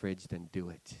on your fridge, then do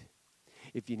it.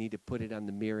 If you need to put it on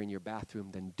the mirror in your bathroom,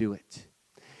 then do it.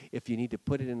 If you need to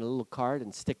put it in a little card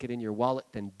and stick it in your wallet,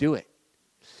 then do it.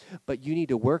 But you need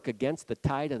to work against the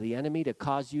tide of the enemy to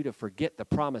cause you to forget the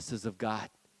promises of God.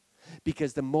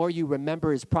 Because the more you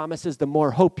remember his promises, the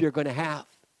more hope you're going to have.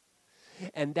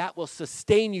 And that will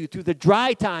sustain you through the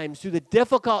dry times, through the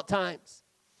difficult times.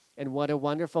 And what a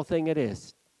wonderful thing it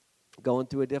is. Going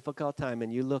through a difficult time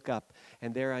and you look up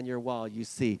and there on your wall you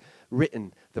see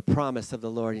written the promise of the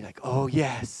Lord. You're like, oh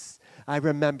yes, I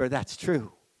remember, that's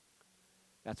true.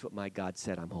 That's what my God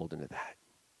said. I'm holding to that.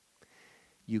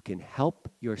 You can help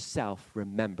yourself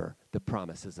remember the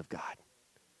promises of God.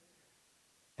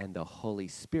 And the Holy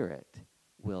Spirit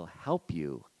will help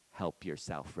you help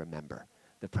yourself remember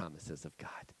the promises of God.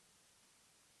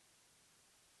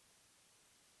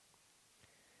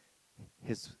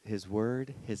 His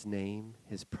word, his name,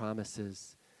 his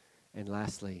promises, and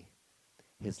lastly,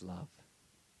 his love.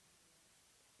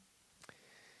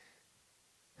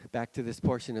 Back to this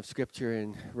portion of Scripture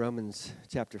in Romans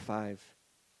chapter 5.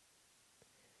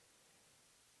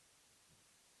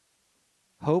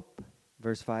 Hope,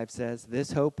 verse 5 says,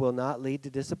 this hope will not lead to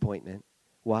disappointment.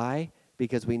 Why?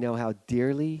 Because we know how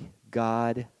dearly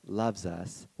God loves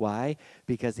us. Why?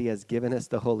 Because he has given us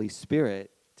the Holy Spirit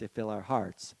to fill our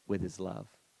hearts with his love.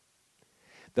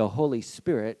 The Holy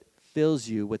Spirit fills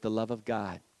you with the love of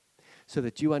God so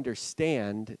that you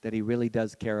understand that he really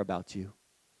does care about you,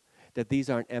 that these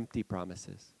aren't empty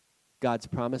promises. God's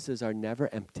promises are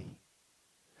never empty.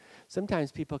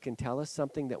 Sometimes people can tell us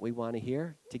something that we want to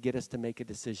hear to get us to make a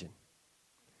decision.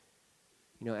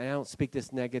 And I don't speak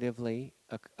this negatively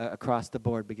across the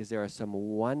board because there are some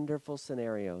wonderful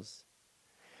scenarios.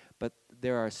 But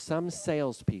there are some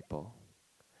salespeople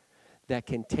that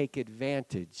can take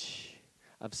advantage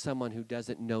of someone who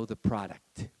doesn't know the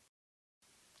product,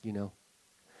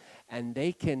 And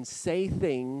they can say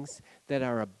things that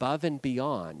are above and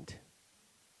beyond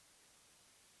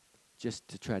just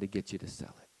to try to get you to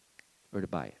sell it or to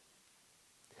buy it.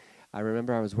 I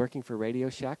remember I was working for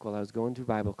Radio Shack while I was going to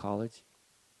Bible college.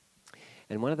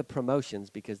 And one of the promotions,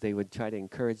 because they would try to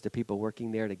encourage the people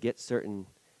working there to get certain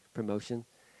promotion,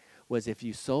 was if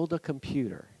you sold a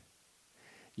computer,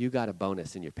 you got a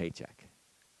bonus in your paycheck.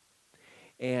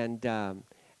 And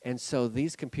so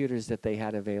these computers that they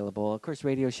had available, of course,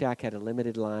 Radio Shack had a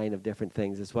limited line of different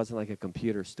things. This wasn't like a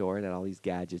computer store. It had all these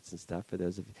gadgets and stuff. For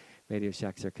those of Radio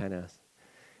Shacks are kind of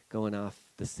going off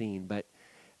the scene. But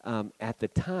at the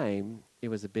time, it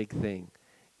was a big thing.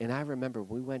 And I remember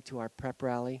we went to our prep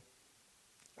rally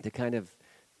to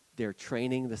they're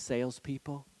training the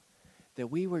salespeople, that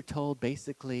we were told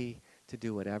basically to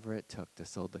do whatever it took to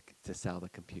sell the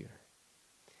computer.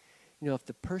 If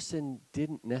the person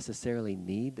didn't necessarily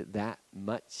need that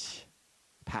much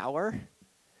power,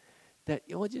 that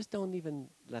just don't even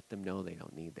let them know they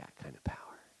don't need that kind of power.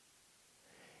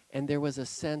 And there was a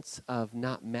sense of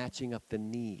not matching up the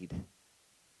need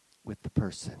with the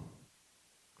person.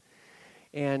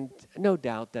 And no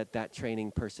doubt that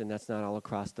training person, that's not all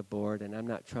across the board, and I'm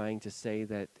not trying to say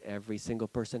that every single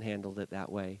person handled it that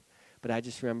way. But I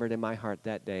just remembered in my heart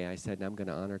that day, I said, I'm going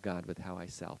to honor God with how I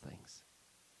sell things.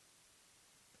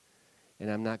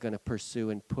 And I'm not going to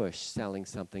pursue and push selling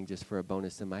something just for a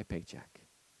bonus in my paycheck.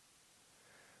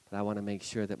 But I want to make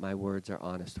sure that my words are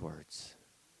honest words.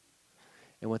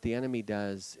 And what the enemy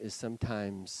does is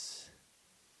sometimes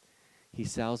he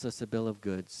sells us a bill of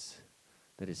goods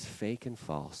that is fake and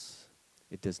false.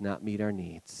 It does not meet our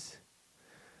needs.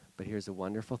 But here's a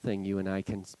wonderful thing you and I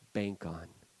can bank on.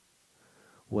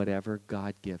 Whatever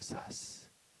God gives us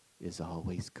is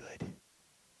always good.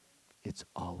 It's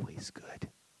always good.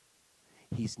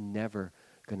 He's never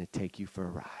going to take you for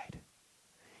a ride.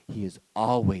 He is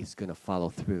always going to follow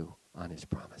through on his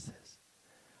promises.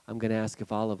 I'm going to ask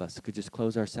if all of us could just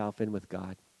close ourselves in with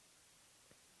God.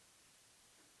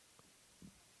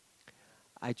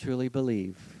 I truly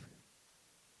believe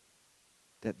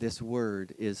that this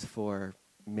word is for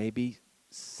maybe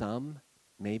some,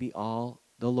 maybe all,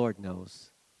 the Lord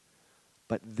knows.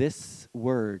 But this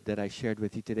word that I shared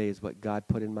with you today is what God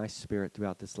put in my spirit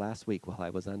throughout this last week while I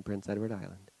was on Prince Edward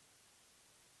Island.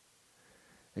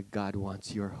 That God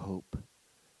wants your hope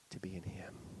to be in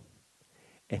him.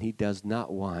 And he does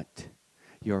not want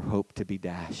your hope to be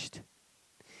dashed.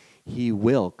 He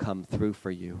will come through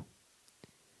for you.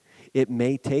 It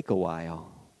may take a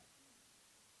while.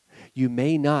 You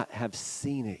may not have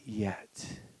seen it yet,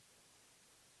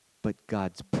 but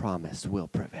God's promise will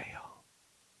prevail.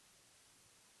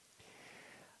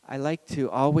 I like to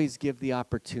always give the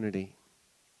opportunity,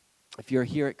 if you're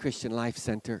here at Christian Life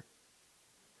Center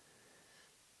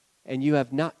and you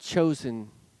have not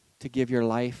chosen to give your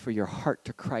life or your heart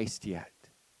to Christ yet,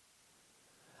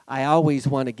 I always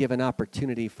want to give an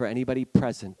opportunity for anybody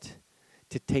present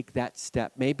to take that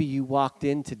step. Maybe you walked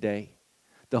in today,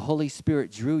 the Holy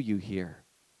Spirit drew you here,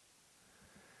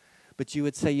 but you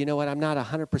would say, you know what, I'm not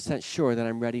 100% sure that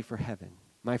I'm ready for heaven.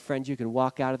 My friend, you can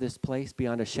walk out of this place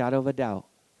beyond a shadow of a doubt,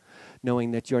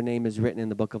 knowing that your name is written in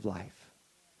the book of life.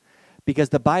 Because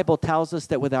the Bible tells us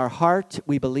that with our heart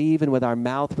we believe and with our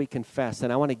mouth we confess.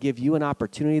 And I want to give you an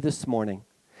opportunity this morning.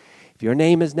 If your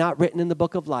name is not written in the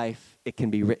book of life, it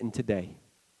can be written today.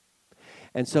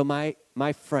 And so my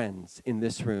friends in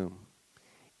this room,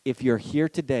 if you're here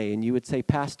today and you would say,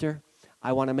 Pastor,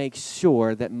 I want to make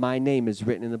sure that my name is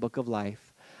written in the book of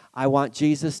life. I want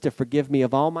Jesus to forgive me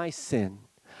of all my sin.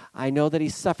 I know that he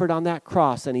suffered on that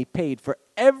cross and he paid for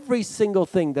every single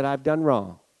thing that I've done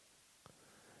wrong.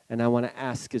 And I want to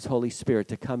ask his Holy Spirit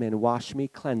to come in, wash me,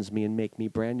 cleanse me, and make me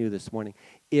brand new this morning.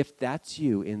 If that's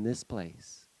you in this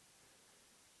place,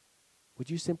 would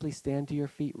you simply stand to your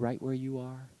feet right where you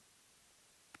are?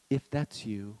 If that's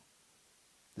you,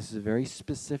 this is a very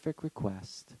specific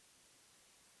request.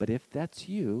 But if that's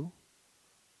you,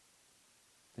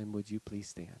 then would you please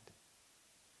stand?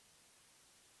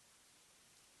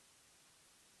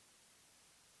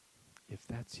 If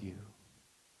that's you,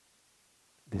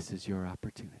 this is your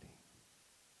opportunity.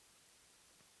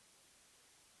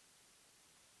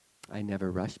 I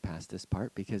never rush past this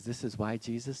part because this is why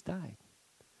Jesus died.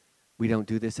 We don't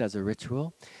do this as a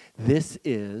ritual. This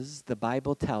is, the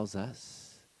Bible tells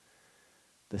us,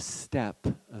 the step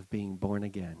of being born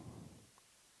again.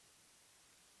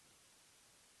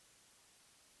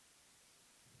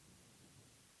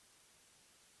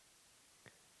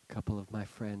 A couple of my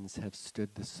friends have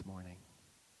stood this morning,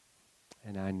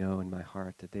 and I know in my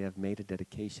heart that they have made a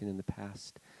dedication in the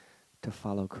past to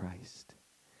follow Christ.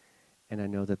 And I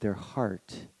know that their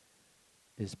heart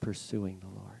is pursuing the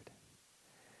Lord.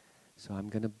 So I'm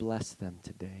going to bless them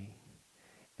today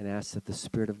and ask that the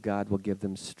Spirit of God will give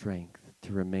them strength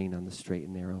to remain on the straight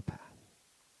and narrow path.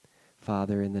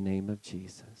 Father, in the name of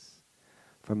Jesus,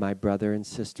 for my brother and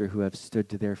sister who have stood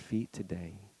to their feet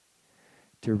today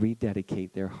to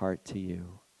rededicate their heart to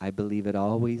you, I believe it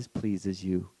always pleases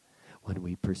you when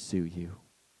we pursue you.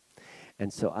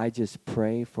 And so I just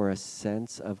pray for a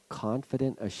sense of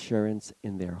confident assurance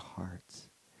in their hearts,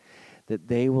 that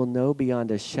they will know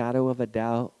beyond a shadow of a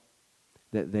doubt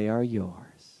that they are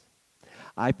yours.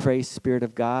 I pray, Spirit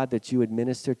of God, that you would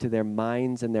minister to their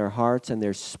minds and their hearts and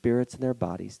their spirits and their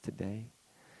bodies today.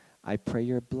 I pray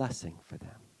your blessing for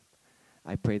them.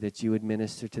 I pray that you would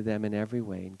minister to them in every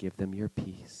way and give them your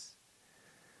peace.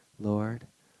 Lord,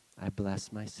 I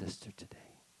bless my sister today.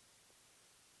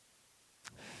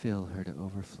 Fill her to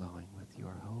overflowing with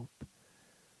your hope,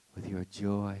 with your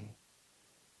joy,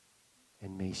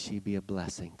 and may she be a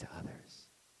blessing to others.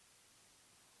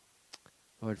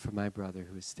 Lord, for my brother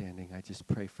who is standing, I just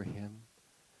pray for him.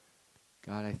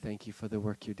 God, I thank you for the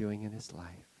work you're doing in his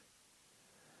life.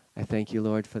 I thank you,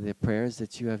 Lord, for the prayers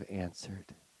that you have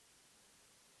answered.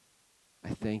 I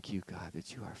thank you, God,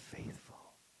 that you are faithful.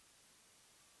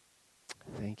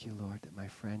 Thank you, Lord, that my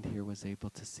friend here was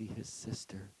able to see his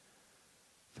sister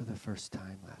for the first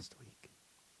time last week.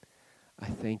 I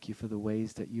thank you for the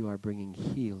ways that you are bringing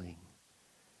healing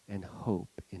and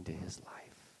hope into his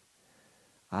life.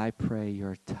 I pray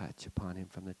your touch upon him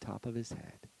from the top of his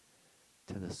head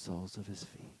to the soles of his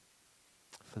feet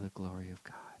for the glory of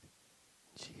God.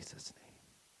 In Jesus'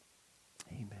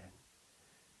 name, amen.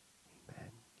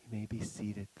 Amen. You may be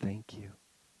seated. Thank you.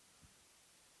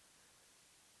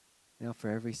 Now for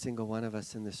every single one of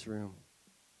us in this room,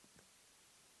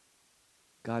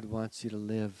 God wants you to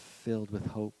live filled with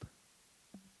hope.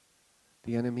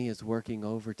 The enemy is working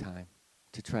overtime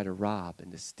to try to rob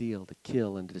and to steal, to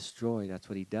kill and to destroy. That's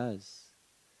what he does.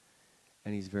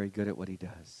 And he's very good at what he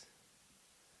does.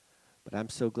 But I'm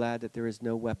so glad that there is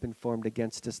no weapon formed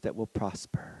against us that will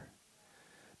prosper.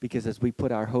 Because as we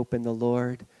put our hope in the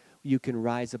Lord, you can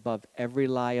rise above every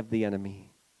lie of the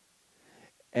enemy.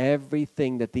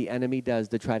 Everything that the enemy does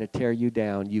to try to tear you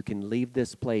down, you can leave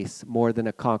this place more than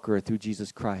a conqueror through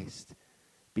Jesus Christ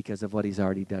because of what he's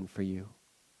already done for you.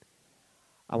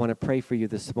 I want to pray for you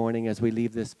this morning as we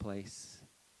leave this place.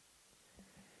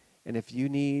 And if you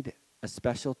need a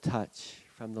special touch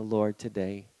from the Lord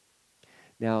today,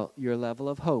 now your level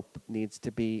of hope needs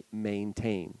to be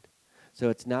maintained. So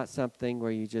it's not something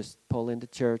where you just pull into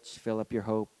church, fill up your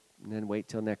hope, and then wait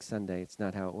till next Sunday. It's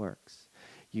not how it works.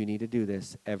 You need to do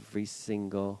this every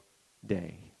single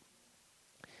day.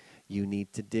 You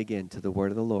need to dig into the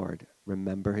word of the Lord,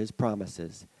 remember his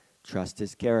promises, trust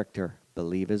his character,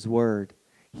 believe his word.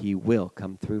 He will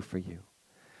come through for you.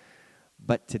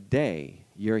 But today,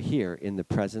 you're here in the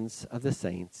presence of the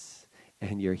saints,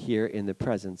 and you're here in the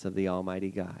presence of the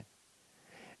Almighty God.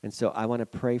 And so I want to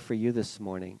pray for you this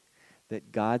morning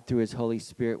that God, through his Holy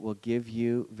Spirit, will give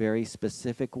you very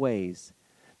specific ways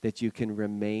that you can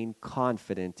remain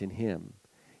confident in him,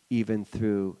 even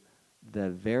through the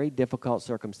very difficult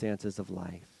circumstances of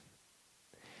life.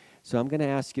 So I'm going to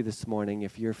ask you this morning,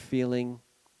 if you're feeling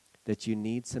that you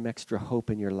need some extra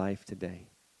hope in your life today,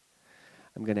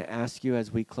 I'm going to ask you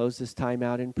as we close this time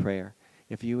out in prayer,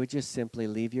 if you would just simply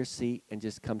leave your seat and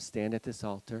just come stand at this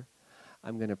altar.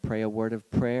 I'm going to pray a word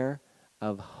of prayer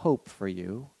of hope for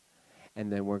you,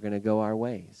 and then we're going to go our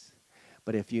ways.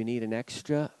 But if you need an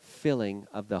extra filling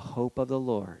of the hope of the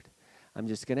Lord, I'm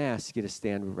just going to ask you to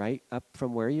stand right up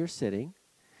from where you're sitting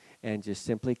and just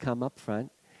simply come up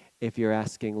front. If you're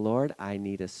asking, Lord, I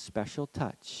need a special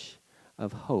touch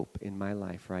of hope in my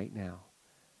life right now,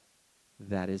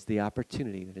 that is the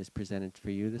opportunity that is presented for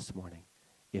you this morning.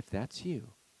 If that's you,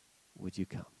 would you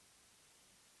come?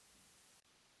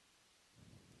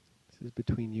 This is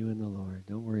between you and the Lord.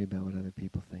 Don't worry about what other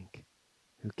people think.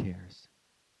 Who cares?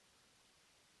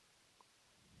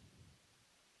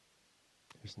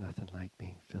 There's nothing like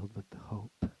being filled with the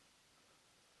hope that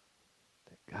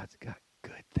God's got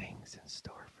good things in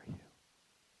store for you.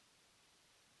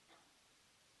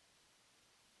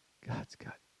 God's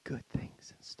got good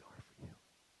things in store for you.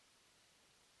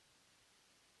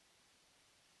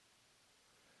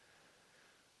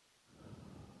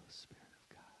 Spirit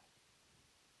of God.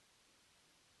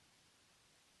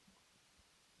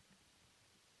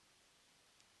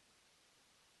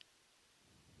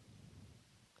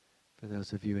 For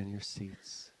those of you in your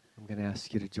seats, I'm going to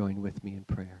ask you to join with me in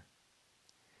prayer.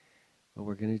 What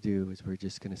we're going to do is we're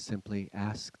just going to simply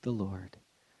ask the Lord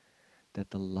that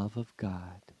the love of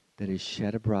God that is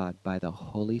shed abroad by the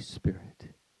Holy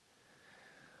Spirit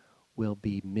will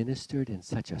be ministered in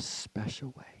such a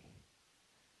special way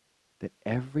that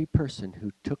every person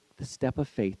who took the step of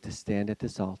faith to stand at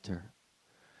this altar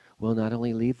will not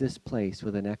only leave this place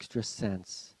with an extra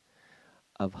sense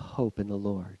of hope in the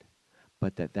Lord,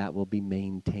 but that will be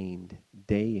maintained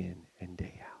day in and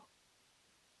day out.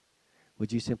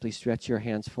 Would you simply stretch your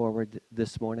hands forward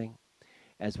this morning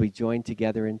as we join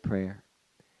together in prayer?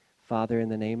 Father, in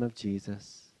the name of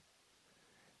Jesus,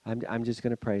 I'm just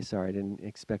going to pray. Sorry, I didn't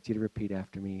expect you to repeat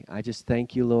after me. I just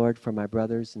thank you, Lord, for my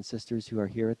brothers and sisters who are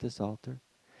here at this altar.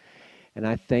 And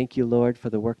I thank you, Lord,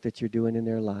 for the work that you're doing in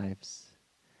their lives.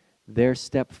 Their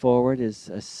step forward is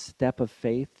a step of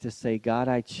faith to say, God,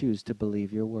 I choose to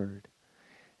believe your word.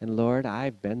 And Lord,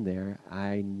 I've been there.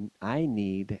 I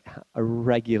need a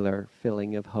regular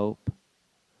filling of hope.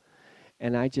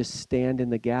 And I just stand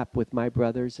in the gap with my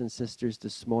brothers and sisters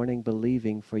this morning,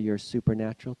 believing for your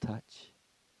supernatural touch.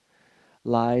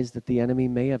 Lies that the enemy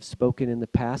may have spoken in the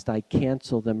past, I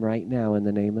cancel them right now in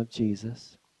the name of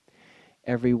Jesus.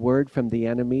 Every word from the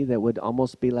enemy that would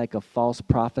almost be like a false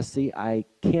prophecy, I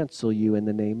cancel you in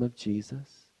the name of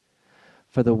Jesus.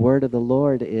 For the word of the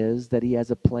Lord is that he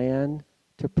has a plan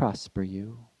to prosper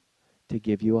you, to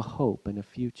give you a hope and a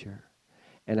future.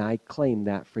 And I claim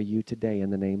that for you today in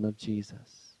the name of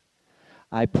Jesus.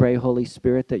 I pray, Holy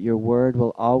Spirit, that your word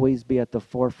will always be at the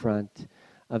forefront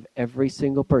of every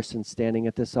single person standing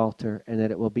at this altar, and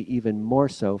that it will be even more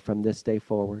so from this day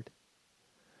forward.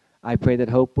 I pray that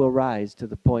hope will rise to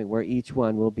the point where each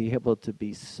one will be able to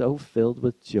be so filled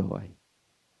with joy.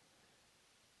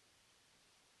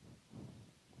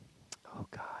 Oh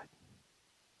God,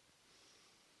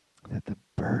 that the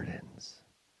burdens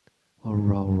will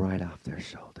roll right off their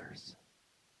shoulders.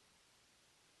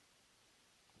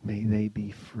 May they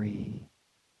be free,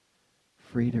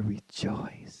 free to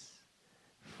rejoice,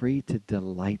 free to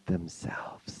delight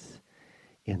themselves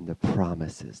in the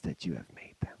promises that you have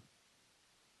made them.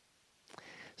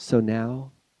 So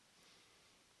now,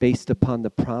 based upon the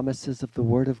promises of the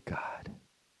Word of God,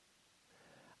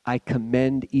 I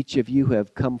commend each of you who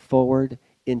have come forward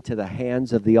into the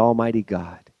hands of the Almighty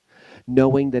God,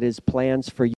 knowing that his plans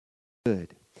for you are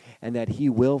good and that he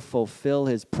will fulfill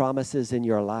his promises in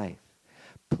your life.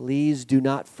 Please do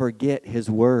not forget his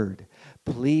word.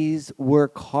 Please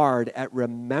work hard at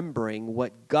remembering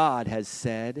what God has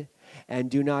said, and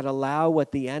do not allow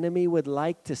what the enemy would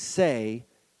like to say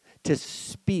to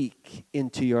speak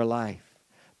into your life.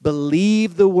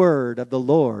 Believe the word of the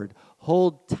Lord.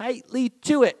 Hold tightly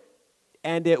to it,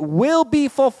 and it will be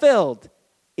fulfilled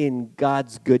in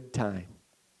God's good time.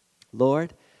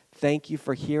 Lord, thank you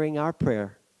for hearing our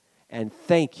prayer, and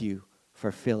thank you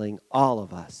for filling all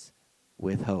of us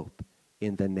with hope.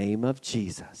 In the name of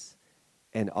Jesus.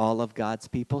 And all of God's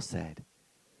people said,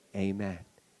 amen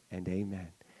and amen.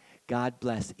 God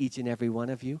bless each and every one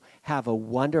of you. Have a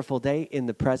wonderful day in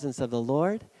the presence of the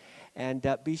Lord. And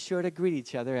be sure to greet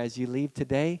each other as you leave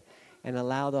today, and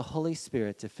allow the Holy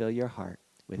Spirit to fill your heart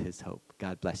with his hope.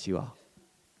 God bless you all.